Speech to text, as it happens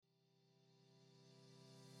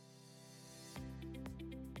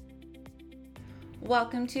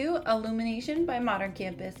Welcome to Illumination by Modern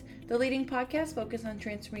Campus, the leading podcast focused on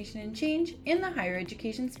transformation and change in the higher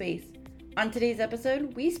education space. On today's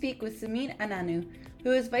episode, we speak with Simeon Ananou,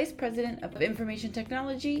 who is Vice President of Information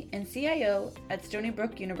Technology and CIO at Stony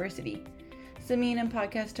Brook University. Simeon and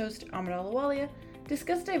podcast host Amrit Ahluwalia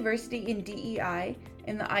discuss diversity in DEI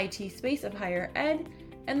in the IT space of higher ed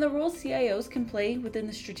and the role CIOs can play within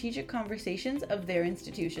the strategic conversations of their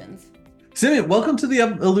institutions. Simeon, welcome to the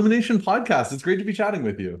Illumination podcast. It's great to be chatting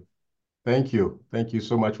with you. Thank you. Thank you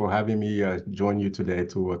so much for having me join you today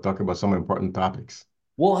to talk about some important topics.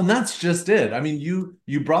 Well, and that's just it. I mean,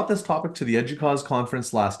 you brought this topic to the EDUCAUSE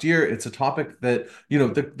conference last year. It's a topic that,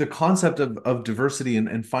 the concept of diversity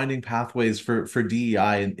and finding pathways for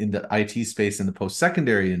DEI in the IT space in the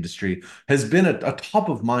post-secondary industry has been a top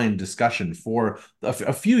of mind discussion for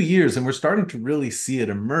a few years, and we're starting to really see it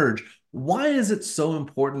emerge. Why is it so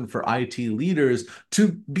important for IT leaders to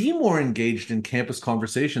be more engaged in campus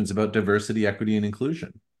conversations about diversity, equity, and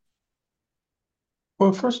inclusion?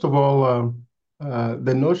 Well, first of all,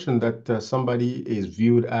 the notion that somebody is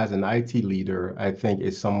viewed as an IT leader, I think,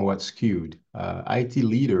 is somewhat skewed. IT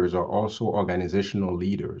leaders are also organizational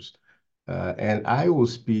leaders. And I will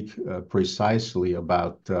speak precisely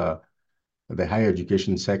about the higher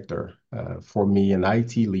education sector. For me, an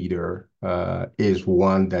IT leader is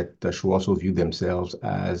one that should also view themselves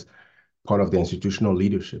as part of the institutional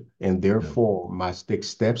leadership and therefore must take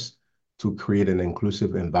steps to create an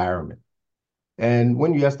inclusive environment. And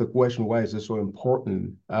when you ask the question, why is this so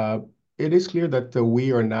important? It is clear that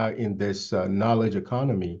we are now in this knowledge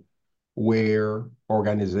economy where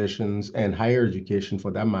organizations and higher education,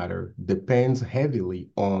 for that matter, depends heavily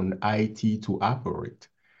on IT to operate.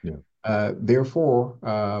 Therefore,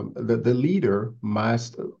 the leader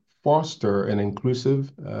must foster an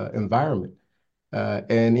inclusive environment.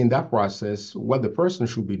 And in that process, what the person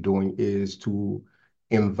should be doing is to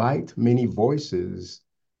invite many voices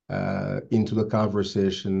into the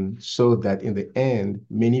conversation so that in the end,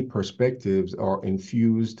 many perspectives are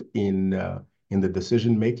infused in the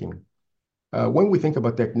decision making. When we think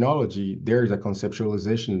about technology, there is a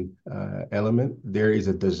conceptualization element, there is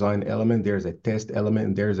a design element, there's a test element,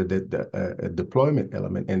 and there's a deployment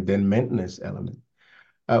element, and then maintenance element.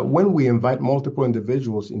 When we invite multiple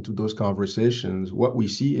individuals into those conversations, what we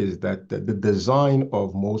see is that the design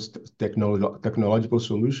of most technological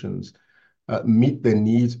solutions meet the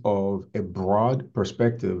needs of a broad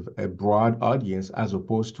perspective, a broad audience, as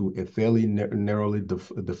opposed to a fairly narrowly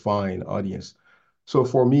defined audience. So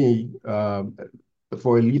for me,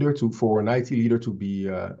 for an IT leader to be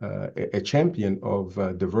a champion of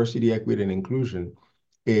diversity, equity, and inclusion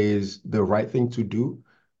is the right thing to do.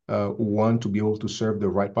 One, to be able to serve the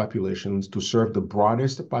right populations, to serve the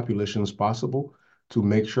broadest populations possible, to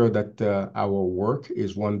make sure that our work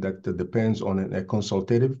is one that depends on a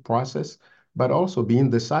consultative process, but also being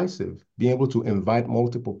decisive, being able to invite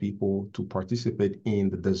multiple people to participate in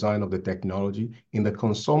the design of the technology, in the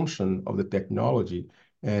consumption of the technology,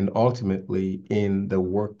 and ultimately in the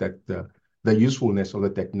work that the usefulness of the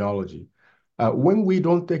technology. When we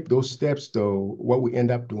don't take those steps, though, what we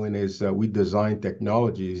end up doing is we design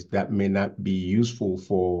technologies that may not be useful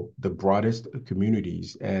for the broadest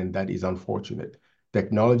communities, and that is unfortunate.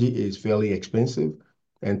 Technology is fairly expensive,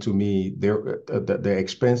 and to me, the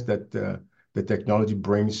expense that the technology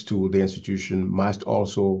brings to the institution must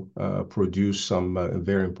also produce some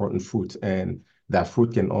very important fruit, and that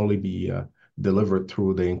fruit can only be delivered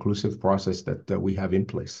through the inclusive process that we have in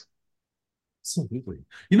place. Absolutely.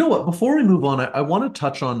 You know what? Before we move on, I want to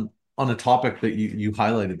touch on a topic that you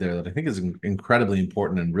highlighted there that I think is incredibly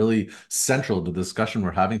important and really central to the discussion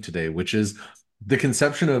we're having today, which is the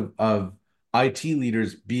conception of IT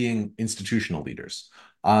leaders being institutional leaders.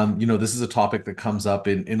 This is a topic that comes up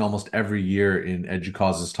in almost every year in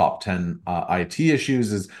EDUCAUSE's top 10 IT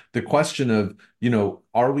issues is the question of,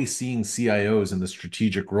 are we seeing CIOs in the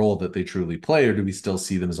strategic role that they truly play, or do we still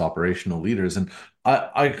see them as operational leaders? And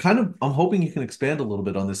I'm hoping you can expand a little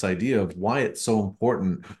bit on this idea of why it's so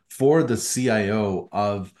important for the CIO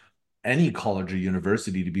of any college or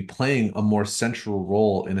university to be playing a more central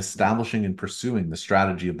role in establishing and pursuing the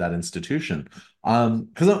strategy of that institution.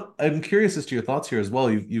 Because I'm curious as to your thoughts here as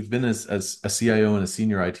well. You've been as a CIO and a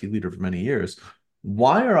senior IT leader for many years.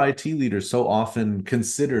 Why are IT leaders so often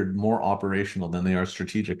considered more operational than they are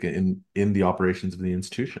strategic in the operations of the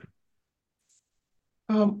institution?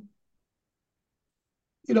 Um,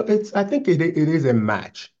 I think it is a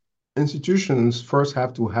match. Institutions first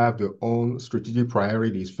have to have their own strategic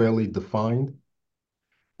priorities fairly defined,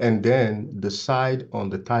 and then decide on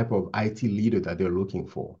the type of IT leader that they're looking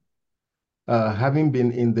for. Having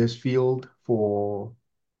been in this field for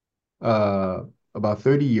about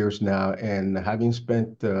 30 years now, and having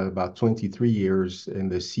spent about 23 years in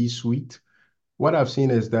the C-suite, what I've seen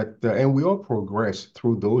is that, and we all progress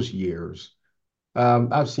through those years.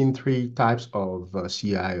 I've seen three types of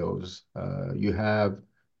CIOs. You have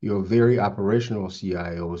your very operational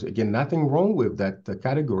CIOs. Again, nothing wrong with that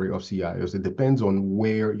category of CIOs. It depends on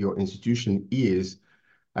where your institution is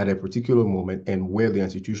at a particular moment and where the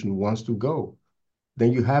institution wants to go.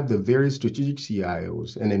 Then you have the very strategic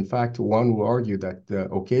CIOs. And in fact, one will argue that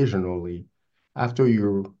occasionally, after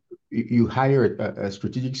you hire a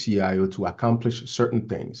strategic CIO to accomplish certain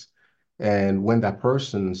things, and when that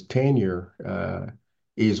person's tenure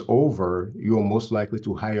is over, you're most likely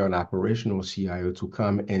to hire an operational CIO to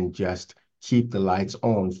come and just keep the lights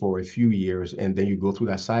on for a few years. And then you go through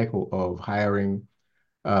that cycle of hiring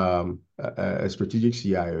a strategic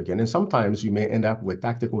CIO again. And sometimes you may end up with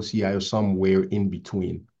tactical CIO somewhere in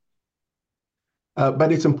between.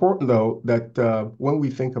 But it's important, though, that when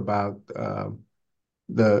we think about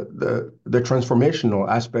the transformational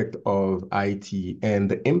aspect of IT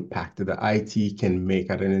and the impact that IT can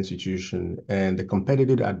make at an institution and the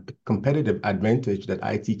competitive advantage that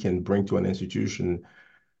IT can bring to an institution,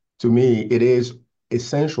 to me, it is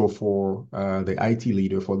essential for the IT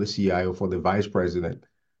leader, for the CIO, for the vice president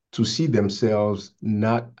to see themselves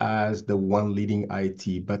not as the one leading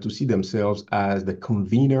IT, but to see themselves as the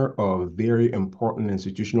convener of very important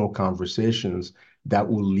institutional conversations that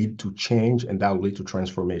will lead to change and that will lead to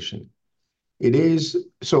transformation. It is,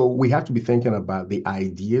 so we have to be thinking about the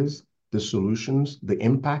ideas, the solutions, the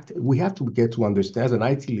impact. We have to get to understand, as an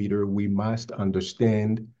IT leader, we must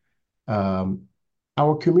understand um,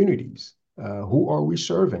 our communities. Who are we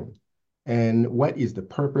serving? And what is the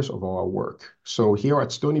purpose of our work? So here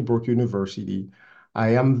at Stony Brook University, I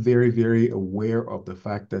am very, very aware of the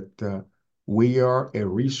fact that we are a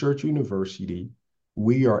research university.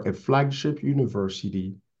 We are a flagship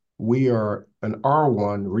university. We are an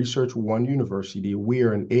R1, Research One university. We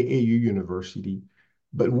are an AAU university.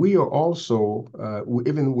 But we are also,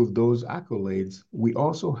 even with those accolades, we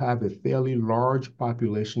also have a fairly large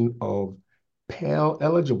population of Pell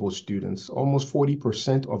eligible students. Almost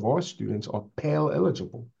 40% of our students are Pell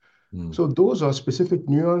eligible. Mm. So those are specific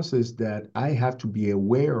nuances that I have to be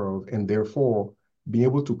aware of and therefore be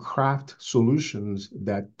able to craft solutions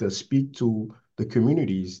that speak to the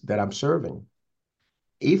communities that I'm serving.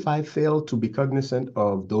 If I fail to be cognizant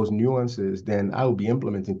of those nuances, then I will be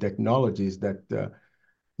implementing technologies that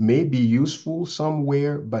may be useful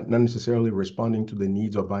somewhere, but not necessarily responding to the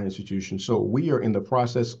needs of our institution. So we are in the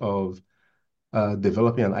process of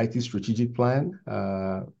developing an IT strategic plan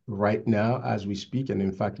right now as we speak. And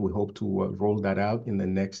in fact, we hope to roll that out in the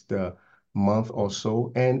next month or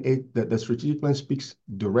so. And the strategic plan speaks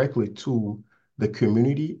directly to the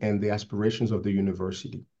community and the aspirations of the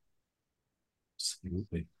university.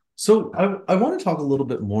 Absolutely. So I want to talk a little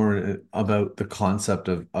bit more about the concept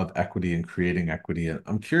of equity and creating equity.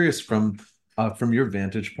 I'm curious from your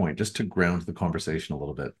vantage point, just to ground the conversation a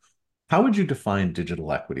little bit. How would you define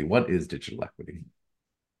digital equity? What is digital equity?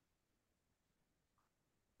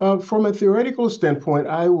 From a theoretical standpoint,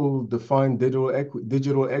 I will define digital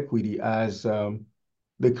equity as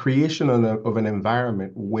the creation of an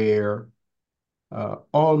environment where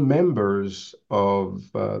all members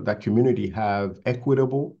of that community have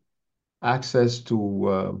equitable access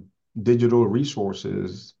to digital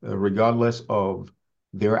resources, regardless of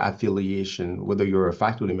their affiliation, whether you're a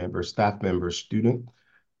faculty member, staff member, student,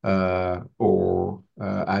 or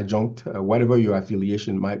adjunct, whatever your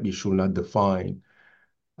affiliation might be, should not define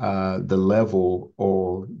the level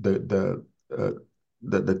or the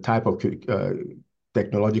type of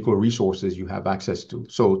technological resources you have access to.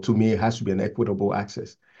 So to me, it has to be an equitable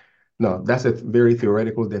access. Now, that's a very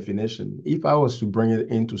theoretical definition. If I was to bring it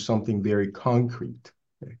into something very concrete,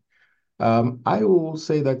 okay, I will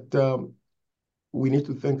say that we need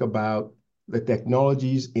to think about the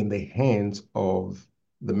technologies in the hands of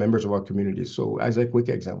the members of our community. So as a quick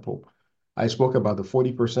example, I spoke about the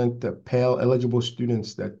 40% Pell eligible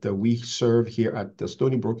students that we serve here at the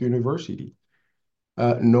Stony Brook University.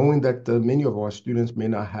 Knowing that many of our students may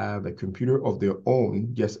not have a computer of their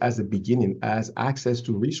own, just as a beginning, as access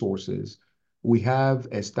to resources, we have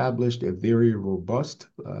established a very robust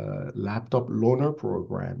laptop loaner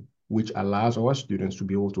program, which allows our students to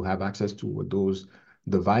be able to have access to those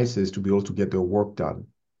devices to be able to get their work done.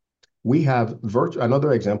 We have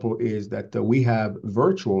another example is that we have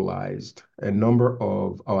virtualized a number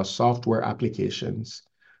of our software applications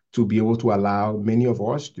to be able to allow many of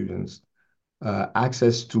our students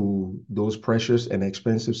access to those precious and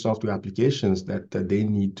expensive software applications that they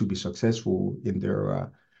need to be successful in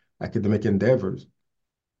their academic endeavors.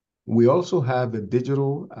 We also have a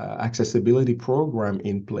digital accessibility program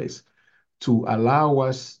in place to allow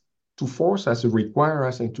us, to force us, to require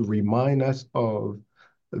us, and to remind us of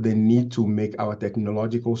the need to make our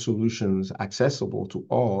technological solutions accessible to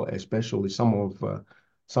all, especially some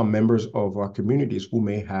members of our communities who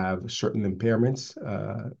may have certain impairments,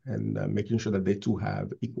 and making sure that they too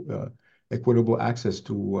have equitable access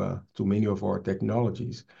to many of our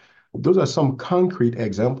technologies. Those are some concrete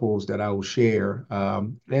examples that I will share,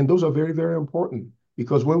 and those are very, very important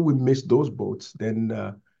because when we miss those boats,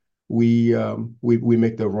 then we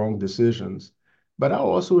make the wrong decisions. But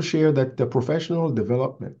I'll also share that the professional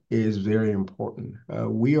development is very important.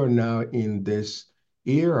 We are now in this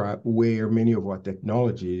era where many of our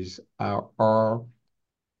technologies are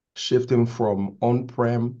shifting from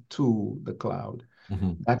on-prem to the cloud.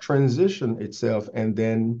 Mhm. That transition itself, and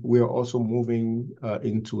then we're also moving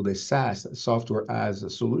into the SaaS, software as a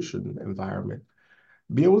solution environment,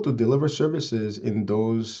 be able to deliver services in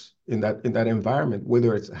that environment,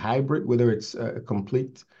 whether it's hybrid, whether it's a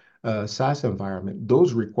complete SaaS environment.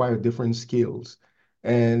 Those require different skills.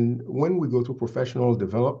 And when we go to professional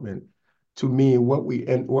development, to me, what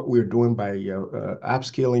we're doing by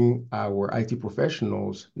upskilling our IT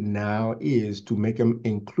professionals now is to make them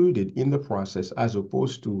included in the process as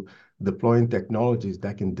opposed to deploying technologies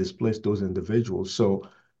that can displace those individuals. So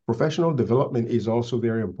professional development is also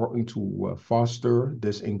very important to foster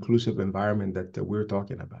this inclusive environment that we're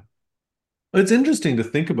talking about. It's interesting to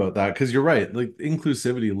think about that because you're right. Like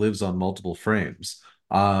inclusivity lives on multiple frames.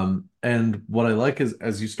 And what I like is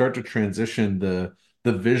as you start to transition the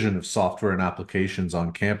vision of software and applications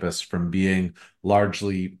on campus from being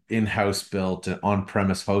largely in-house built and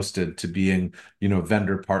on-premise hosted to being,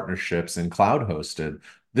 vendor partnerships and cloud hosted,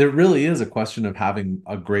 there really is a question of having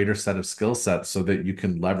a greater set of skill sets so that you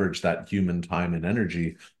can leverage that human time and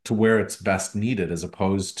energy to where it's best needed, as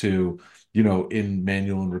opposed to in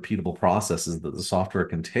manual and repeatable processes that the software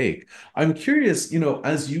can take. I'm curious,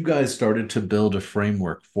 as you guys started to build a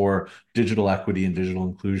framework for digital equity and digital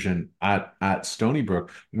inclusion at Stony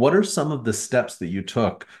Brook, what are some of the steps that you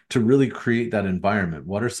took to really create that environment?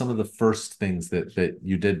 What are some of the first things that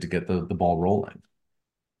you did to get the ball rolling?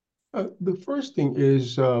 The first thing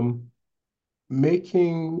is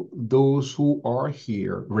making those who are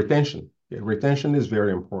here, retention. Yeah, retention is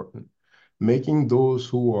very important. Making those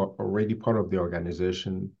who are already part of the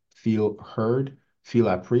organization feel heard, feel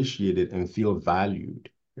appreciated, and feel valued.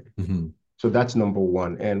 Mhm. So that's number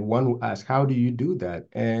one. And one will ask, how do you do that?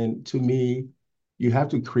 And to me, you have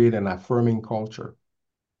to create an affirming culture,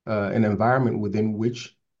 an environment within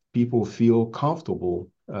which people feel comfortable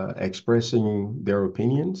expressing their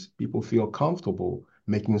opinions. People feel comfortable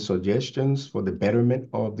making suggestions for the betterment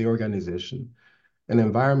of the organization. An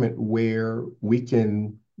environment where we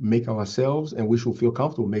can make ourselves and we should feel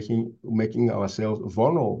comfortable making ourselves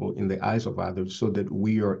vulnerable in the eyes of others so that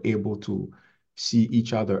we are able to see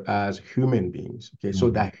each other as human beings. Okay, so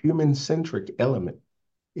Mhm. that human-centric element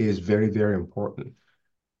is very, very important.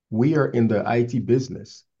 We are in the IT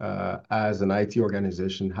business as an IT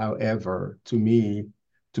organization. However, to me,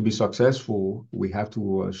 to be successful, we have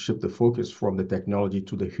to shift the focus from the technology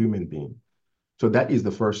to the human being. So that is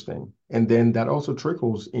the first thing. And then that also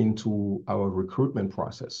trickles into our recruitment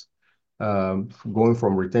process, going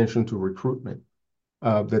from retention to recruitment,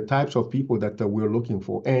 the types of people that we're looking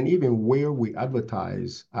for, and even where we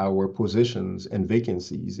advertise our positions and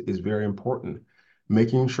vacancies is very important.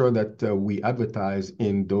 Making sure that we advertise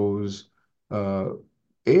in those uh,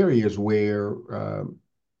 areas where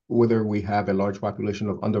whether we have a large population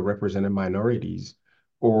of underrepresented minorities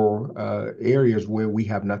or areas where we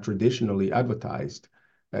have not traditionally advertised,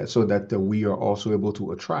 so that we are also able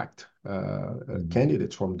to attract Mhm.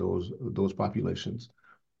 candidates from those populations.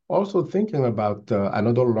 Also thinking about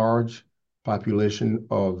another large population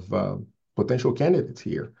of potential candidates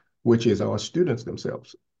here, which is our students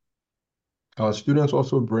themselves. Our students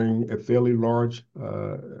also bring a fairly large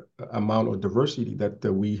amount of diversity that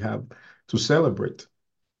we have to celebrate.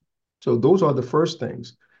 So those are the first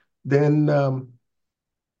things. Then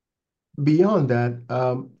beyond that,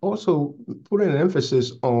 also put an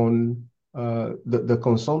emphasis on the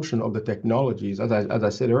consumption of the technologies. As I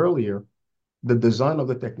said earlier, the design of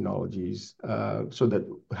the technologies so that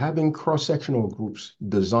having cross-sectional groups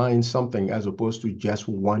design something as opposed to just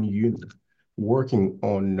one unit working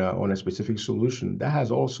on a specific solution, that has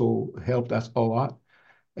also helped us a lot.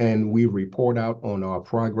 And we report out on our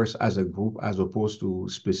progress as a group as opposed to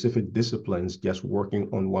specific disciplines just working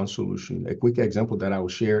on one solution. A quick example that I will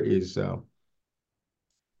share is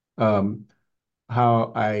um,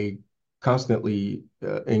 how I constantly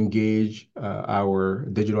engage our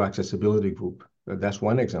digital accessibility group That's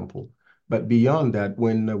one example. But beyond that,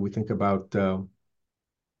 when we think about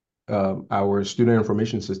our student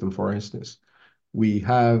information system, for instance, we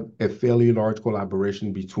have a fairly large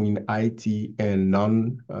collaboration between IT and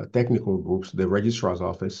non-technical groups, the registrar's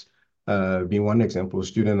office being one example,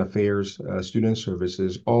 student affairs, student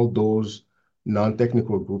services, all those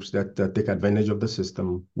non-technical groups that take advantage of the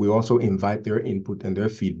system. We also invite their input and their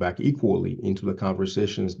feedback equally into the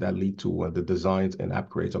conversations that lead to the designs and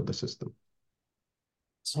upgrades of the system.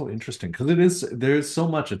 So interesting because there's so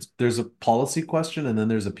much. There's a policy question and then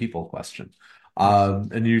there's a people question. Yes.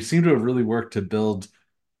 And you seem to have really worked to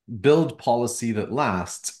build policy that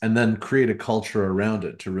lasts and then create a culture around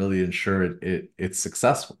it to really ensure it's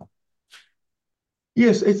successful.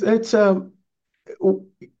 Yes, it's a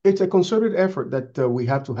concerted effort that we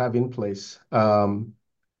have to have in place.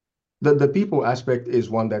 The people aspect is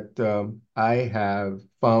one that I have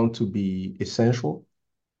found to be essential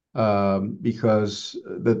because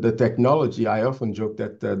the technology, I often joke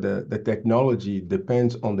that the technology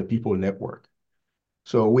depends on the people network.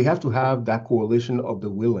 So we have to have that coalition of the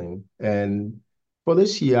willing. And for the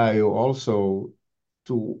CIO also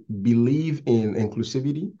to believe in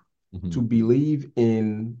inclusivity, to Mhm. believe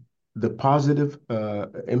in the positive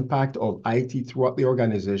impact of IT throughout the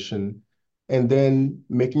organization, and then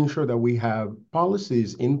making sure that we have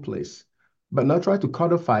policies in place, but not try to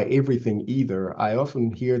codify everything either. I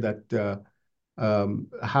often hear that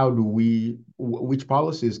which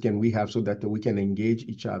policies can we have so that we can engage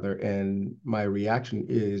each other? And my reaction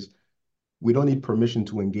is we don't need permission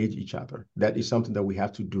to engage each other. That is something that we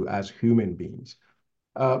have to do as human beings.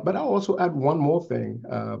 But I'll also add one more thing.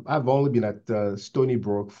 I've only been at Stony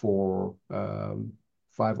Brook for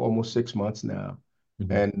almost 6 months now,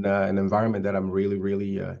 Mhm. and an environment that I'm really,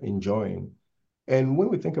 really enjoying. And when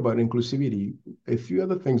we think about inclusivity, a few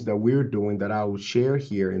other things that we're doing that I will share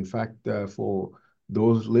here. In fact, for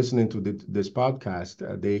those listening to this podcast,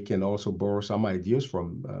 they can also borrow some ideas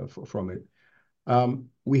from it.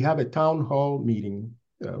 We have a town hall meeting.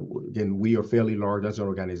 Again, we are fairly large as an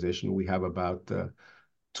organization. We have about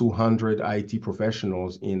 200 IT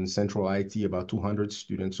professionals in central IT, about 200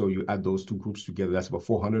 students. So you add those two groups together, that's about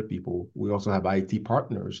 400 people. We also have IT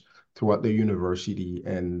partners throughout the university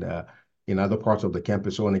and in other parts of the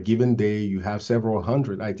campus. So on a given day, you have several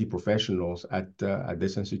hundred IT professionals at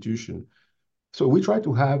this institution. So we try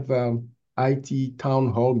to have IT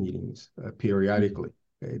town hall meetings periodically.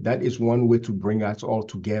 That is one way to bring us all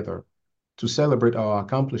together to celebrate our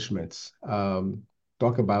accomplishments,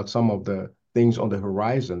 talk about some of the things on the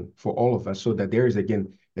horizon for all of us so that there is,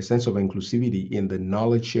 again, a sense of inclusivity in the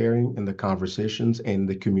knowledge sharing, in the conversations, and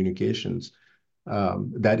the communications.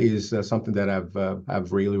 That is something that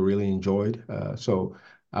I've really, really enjoyed. So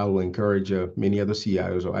I will encourage many other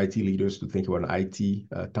CIOs or IT leaders to think about an IT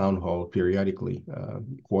town hall periodically,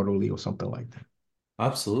 quarterly or something like that.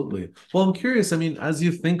 Absolutely. Well, I'm curious. I mean, as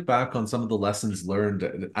you think back on some of the lessons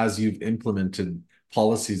learned as you've implemented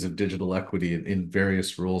policies of digital equity in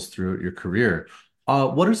various roles throughout your career,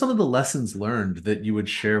 what are some of the lessons learned that you would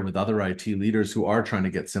share with other IT leaders who are trying to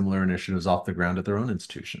get similar initiatives off the ground at their own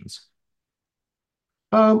institutions?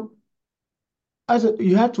 Um,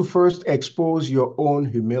 you have to first expose your own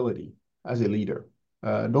humility as a leader.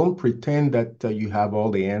 Don't pretend that you have all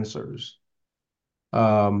the answers.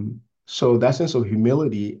 So that sense of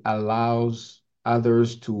humility allows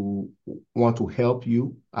others to want to help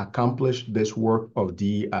you accomplish this work of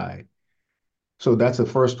DEI. So that's the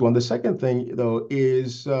first one. The second thing, though,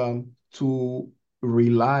 is to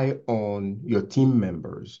rely on your team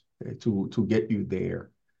members to get you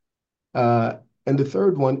there. Uh, and the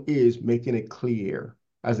third one is making it clear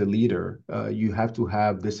as a leader, you have to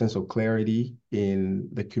have this sense of clarity in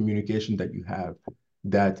the communication that you have,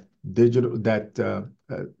 that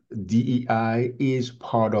DEI is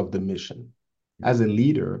part of the mission. As a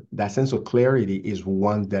leader, that sense of clarity is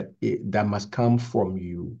one that must come from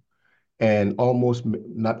you and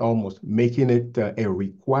not almost, making it a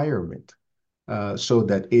requirement so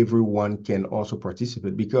that everyone can also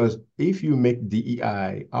participate. Because if you make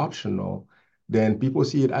DEI optional, then people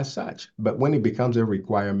see it as such. But when it becomes a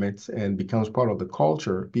requirement and becomes part of the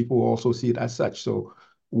culture, people also see it as such. So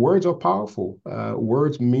words are powerful.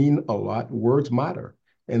 Words mean a lot. Words matter.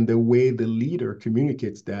 And the way the leader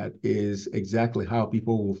communicates that is exactly how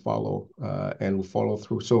people will follow and will follow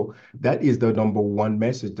through. So that is the number one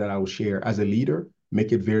message that I will share as a leader.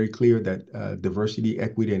 Make it very clear that diversity,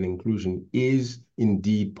 equity, and inclusion is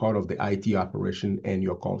indeed part of the IT operation and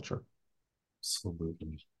your culture.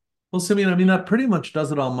 Absolutely. Well, Simeon, I mean, that pretty much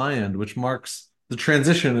does it on my end, which marks the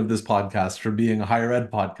transition of this podcast from being a higher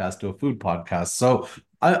ed podcast to a food podcast. So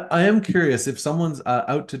I am curious, if someone's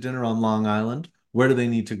out to dinner on Long Island, where do they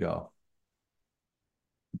need to go?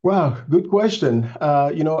 Wow, good question.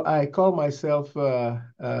 I call myself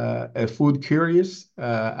a food curious.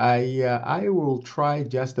 I will try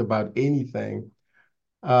just about anything.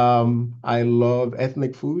 I love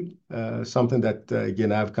ethnic food, something that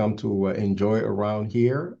again I've come to enjoy around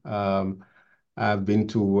here. I've been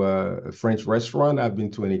to a French restaurant. I've been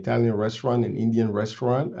to an Italian restaurant, an Indian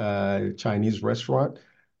restaurant, Chinese restaurant,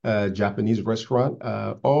 Japanese restaurant.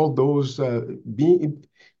 All those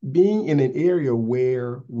being in an area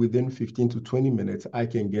where within 15 to 20 minutes I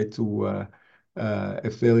can get to a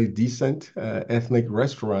fairly decent ethnic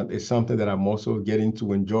restaurant is something that I'm also getting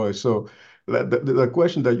to enjoy. So the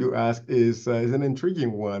question that you asked is an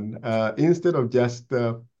intriguing one. Instead of just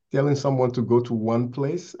telling someone to go to one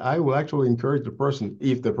place, I will actually encourage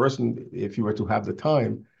if you were to have the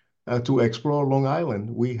time, to explore Long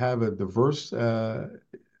Island. We have a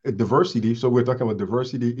diversity. So we're talking about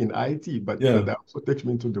diversity in IT, but Yeah. that also takes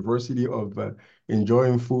me into diversity of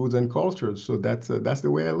enjoying foods and cultures. So that's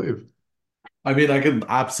the way I live. I mean, I can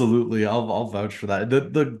absolutely, I'll vouch for that.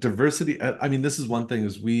 The diversity, I mean, this is one thing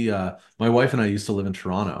is my wife and I used to live in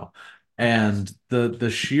Toronto, and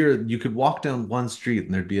the sheer, you could walk down one street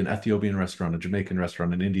and there'd be an Ethiopian restaurant, a Jamaican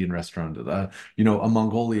restaurant, an Indian restaurant, a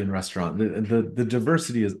Mongolian restaurant. The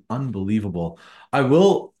diversity is unbelievable. A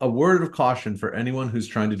word of caution for anyone who's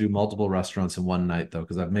trying to do multiple restaurants in one night, though,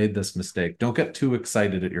 because I've made this mistake. Don't get too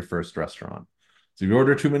excited at your first restaurant. So if you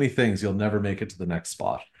order too many things, you'll never make it to the next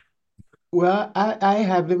spot. Well, I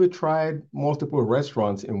have never tried multiple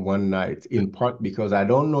restaurants in one night, in part because I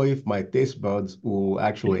don't know if my taste buds will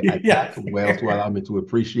actually Yeah, adapt well to allow me to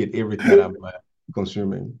appreciate everything that I'm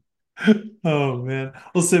consuming. Oh man.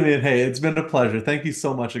 Well, Simeon, hey, it's been a pleasure. Thank you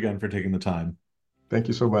so much again for taking the time. Thank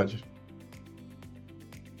you so much.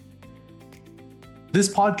 This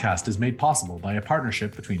podcast is made possible by a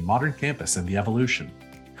partnership between Modern Campus and The Evolution.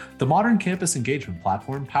 The Modern Campus Engagement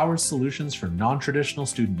Platform powers solutions for non-traditional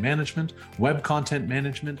student management, web content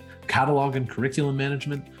management, catalog and curriculum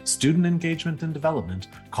management, student engagement and development,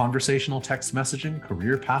 conversational text messaging,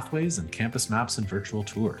 career pathways, and campus maps and virtual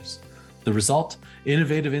tours. The result,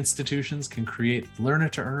 innovative institutions can create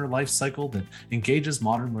learner-to-earner life cycle that engages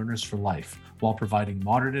modern learners for life, while providing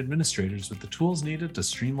modern administrators with the tools needed to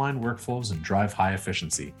streamline workflows and drive high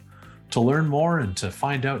efficiency. To learn more and to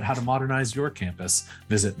find out how to modernize your campus,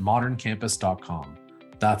 visit moderncampus.com.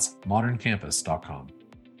 That's moderncampus.com.